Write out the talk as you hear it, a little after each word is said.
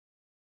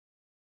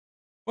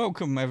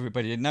Welcome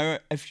everybody. Now,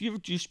 if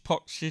you've just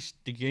purchased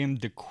the game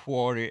The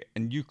Quarry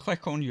and you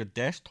click on your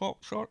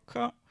desktop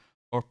shortcut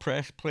or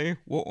press play,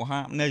 what will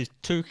happen is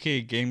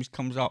 2K games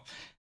comes up.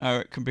 Now,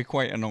 it can be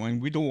quite annoying.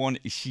 We don't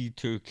want to see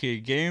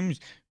 2K games.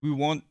 We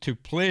want to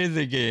play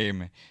the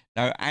game.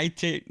 Now, I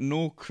take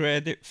no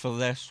credit for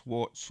this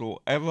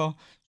whatsoever.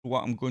 So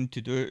what I'm going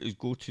to do is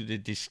go to the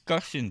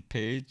discussion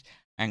page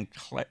and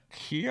click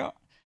here.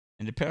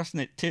 And the person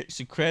that takes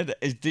the credit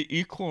is the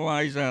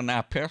Equalizer, and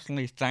I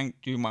personally thank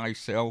you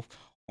myself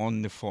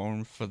on the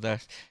forum for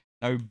this.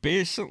 Now,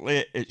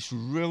 basically, it's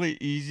really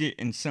easy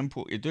and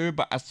simple to do,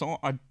 but I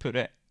thought I'd put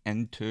it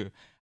into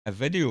a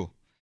video.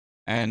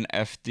 And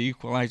if the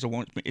Equalizer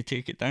wants me to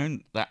take it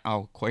down, that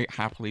I'll quite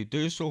happily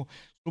do so.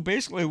 So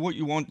basically, what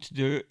you want to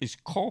do is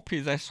copy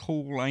this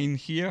whole line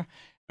here,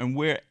 and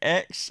where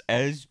X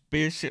is,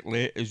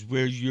 basically, is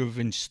where you've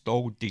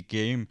installed the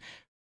game.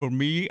 For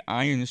me,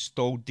 I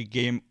installed the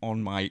game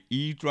on my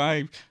E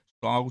drive,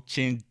 so I'll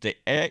change the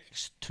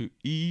X to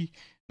E.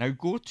 Now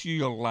go to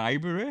your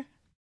library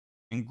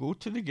and go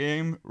to the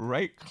game,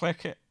 right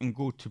click it and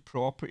go to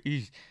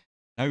properties.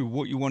 Now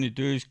what you want to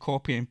do is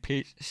copy and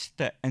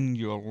paste it in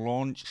your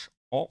launch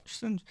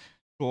options.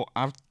 So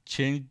I've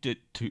changed it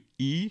to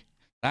E.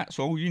 That's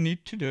all you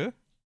need to do.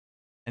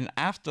 And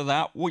after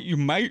that, what you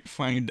might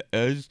find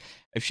is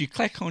if you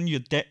click on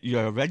your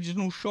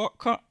original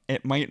shortcut,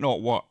 it might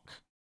not work.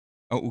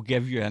 It will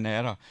give you an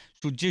error.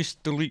 So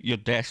just delete your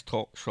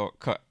desktop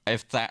shortcut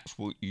if that's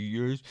what you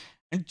use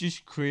and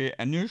just create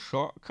a new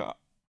shortcut.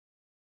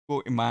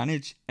 Go to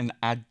manage and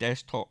add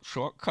desktop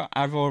shortcut.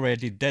 I've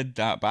already did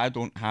that, but I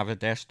don't have a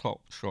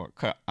desktop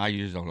shortcut. I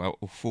use a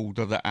little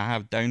folder that I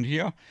have down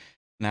here.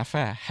 And if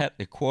I hit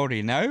the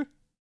Quarry now,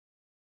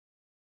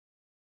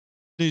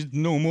 there's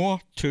no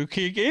more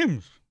 2K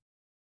games.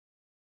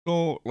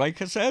 So,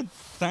 like I said,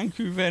 thank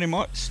you very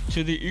much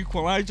to the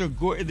Equalizer.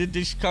 Go to the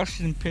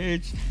discussion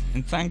page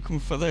and thank him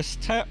for this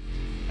tip.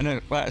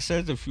 And like I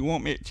said, if you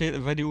want me to take the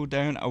video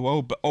down, I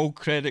will, but all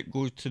credit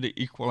goes to the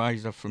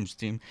Equalizer from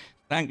Steam.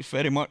 Thanks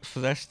very much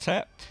for this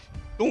tip.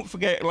 Don't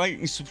forget to like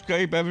and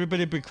subscribe,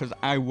 everybody, because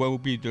I will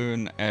be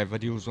doing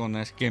videos on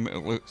this game.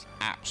 It looks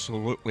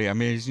absolutely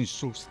amazing,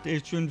 so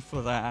stay tuned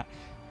for that.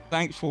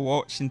 Thanks for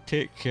watching,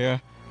 take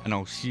care, and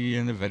I'll see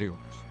you in the videos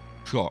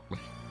shortly.